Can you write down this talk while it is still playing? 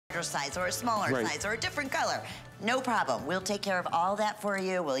size or a smaller size or a different color. No problem. We'll take care of all that for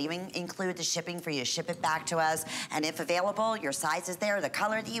you. We'll even include the shipping for you to ship it back to us. And if available, your size is there, the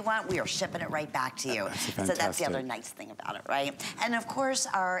color that you want, we are shipping it right back to you. So that's the other nice thing about it, right? And of course,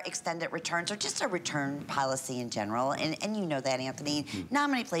 our extended returns are just a return policy in general. And you know that, Anthony.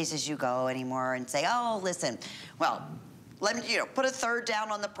 Not many places you go anymore and say, oh, listen, well, let me, put a third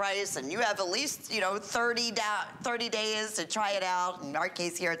down on the price, and you have at least, 30 days to try it out. In our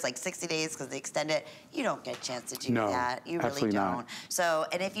case here, it's like 60 days because they extend it. You don't get a chance to do that. You really don't. Not. So,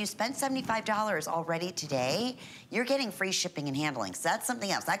 and if you spend $75 already today, you're getting free shipping and handling. So that's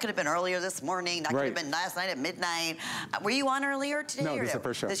something else. That could have been earlier this morning. That could have been last night at midnight. Were you on earlier today? No, this is the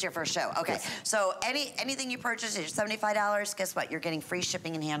first show. This is your first show. Okay. Yes. So anything you purchase is $75. Guess what? You're getting free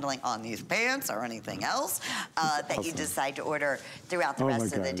shipping and handling on these pants or anything else that you decide to order throughout the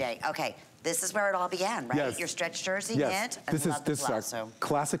rest of the day. Okay. This is where it all began, right? Yes. Your stretch jersey knit. This is our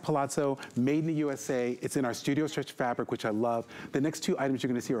classic palazzo, made in the USA. It's in our studio stretch fabric, which I love. The next two items you're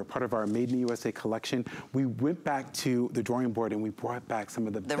gonna see are part of our Made in the USA collection. We went back to the drawing board and we brought back some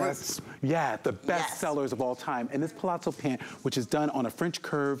of the best, the best sellers of all time. And this palazzo pant, which is done on a French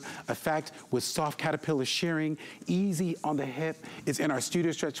curve effect with soft caterpillar shearing, easy on the hip. It's in our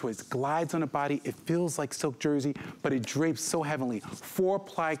studio stretch, so it glides on the body. It feels like silk jersey, but it drapes so heavenly.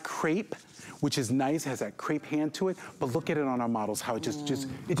 4-ply crepe, which is nice, has that crepe hand to it, but look at it on our models, how it just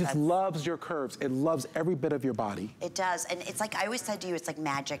loves your curves. It loves every bit of your body. It does, and it's like, I always said to you, it's like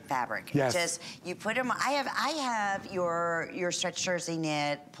magic fabric. Yes. Just, you put them, I have your stretch jersey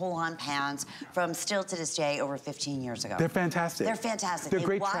knit, pull-on pants from still to this day over 15 years ago. They're fantastic. They're fantastic. They're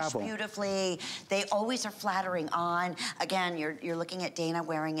great wash travel. Beautifully. They always are flattering on. Again, you're looking at Dana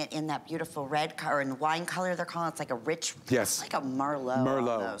wearing it in that beautiful red color and wine color they're calling it. It's like a rich, it's like a Merlot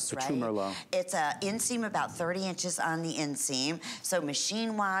almost, right? True Merlot. It's a inseam about 30 inches on the inseam. So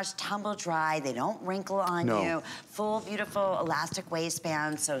machine wash, tumble dry, they don't wrinkle on you. Full, beautiful elastic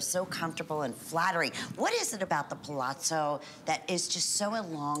waistband, so comfortable and flattering. What is it about the palazzo that is just so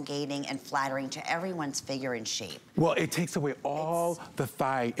elongating and flattering to everyone's figure and shape? Well, it takes away all the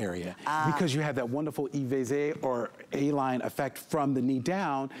thigh area because you have that wonderful évasé or A-line effect from the knee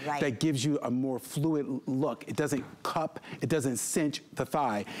down that gives you a more fluid look. It doesn't cup, it doesn't cinch the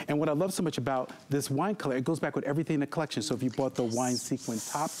thigh. And what I love so much about this wine color, it goes back with everything in the collection. So if you bought the wine sequin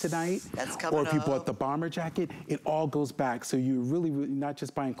top tonight, or if you bought the bomber jacket, it all goes back. So you're really not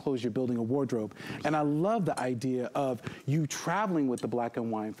just buying clothes, you're building a wardrobe. And I love the idea of you traveling with the black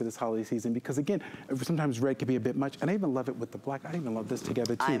and wine for this holiday season because again, sometimes red can be a bit much. And I even love it with the black. I even love this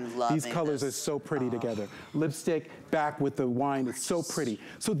together too. I'm loving These colors are so pretty together. Lipstick, back with the wine, it's so pretty.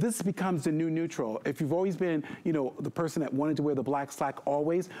 So this becomes the new neutral. If you've always been, the person that wanted to wear the black slack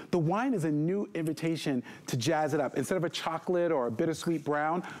always, the wine is a new invitation to jazz it up. Instead of a chocolate or a bittersweet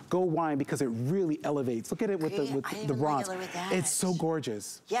brown, go wine because it really elevates. Look at it with the bronze. It's so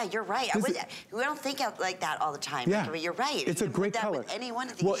gorgeous. Yeah, you're right. We don't think of like that all the time. Yeah, but you're right. It's a great color. With any one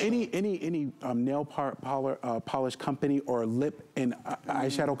of these. Well, any nail polish company or lip and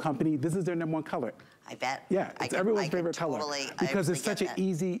eyeshadow company, this is their #1 color. I bet. Yeah, it's everyone's favorite color because it's such an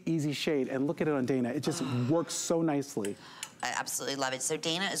easy shade. And look at it on Dana. It just works so nicely. I absolutely love it. So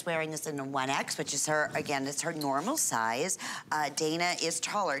Dana is wearing this in a 1X, which is her, again, it's her normal size. Dana is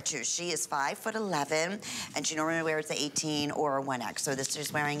taller too. She is 5'11", and she normally wears the 18 or a 1X. So this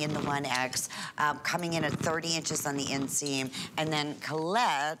is wearing in the 1X, coming in at 30 inches on the inseam. And then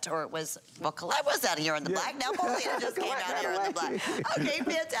Colette, Colette was out here in the black. Now Paulina just came out here in the black. Okay,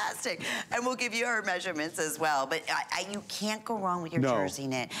 fantastic. And we'll give you her measurements as well. But you can't go wrong with your jersey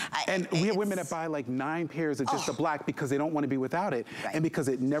knit. And we have women that buy like 9 pairs of just the black because they don't want to be without it. And because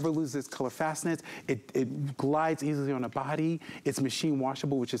it never loses its color fastness, it glides easily on the body. It's machine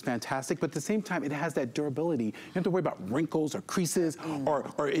washable, which is fantastic. But at the same time, it has that durability. You don't have to worry about wrinkles or creases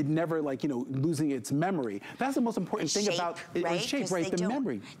or it never losing its memory. That's the most important thing about shape, the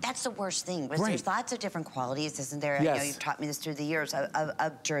memory. That's the worst thing. There's lots of different qualities, isn't there? I know you've taught me this through the years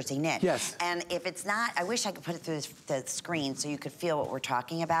of jersey knit. Yes. And if it's not, I wish I could put it through the screen so you could feel what we're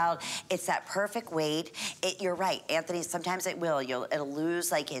talking about. It's that perfect weight. You're right, Anthony, sometimes it'll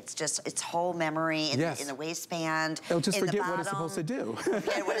lose its whole memory in the waistband. It'll just forget what it's supposed to do.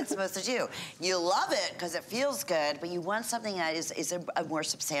 Forget what it's supposed to do. You love it because it feels good, but you want something that is a more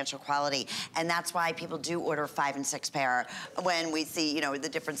substantial quality. And that's why people do order 5 and 6 pair when we see, the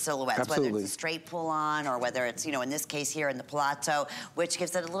different silhouettes, whether it's a straight pull-on or whether it's, in this case here in the palazzo, which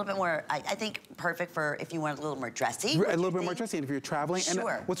gives it a little bit more, I think, perfect for if you want a little more dressy. A little bit more dressy, and if you're traveling.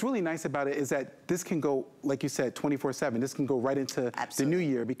 Sure. And what's really nice about it is that this can go, like you said, 24/7. this can go right into the new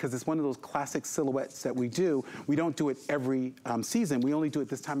year because it's one of those classic silhouettes that we do. We don't do it every season. We only do it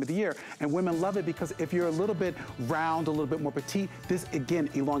this time of the year. And women love it because if you're a little bit round, a little bit more petite, this again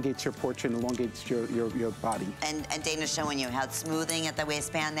elongates your portrait, elongates your body. And Dana's showing you how it's smoothing at the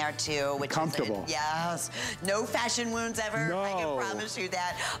waistband there too, which comfortable. is yes, no fashion wounds ever. No. I can promise you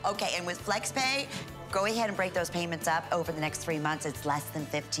that. Okay, and with FlexPay, go ahead and break those payments up over the next 3 months. It's less than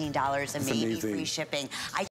 $15 and maybe free shipping.